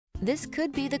This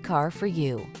could be the car for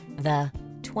you. The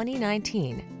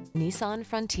 2019 Nissan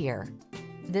Frontier.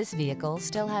 This vehicle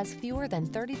still has fewer than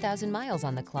 30,000 miles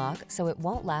on the clock, so it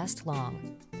won't last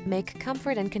long. Make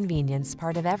comfort and convenience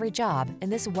part of every job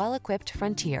in this well-equipped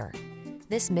Frontier.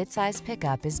 This midsize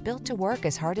pickup is built to work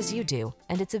as hard as you do,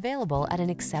 and it's available at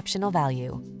an exceptional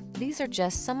value. These are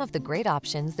just some of the great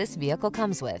options this vehicle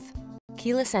comes with: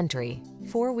 keyless entry,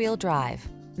 4-wheel drive,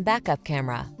 backup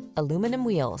camera, aluminum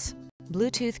wheels,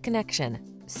 Bluetooth connection,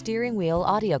 steering wheel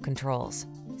audio controls,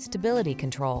 stability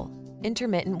control,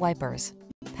 intermittent wipers,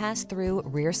 pass-through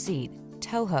rear seat,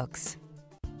 tow hooks.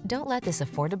 Don't let this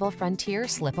affordable Frontier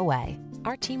slip away.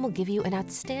 Our team will give you an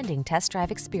outstanding test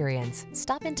drive experience.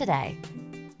 Stop in today.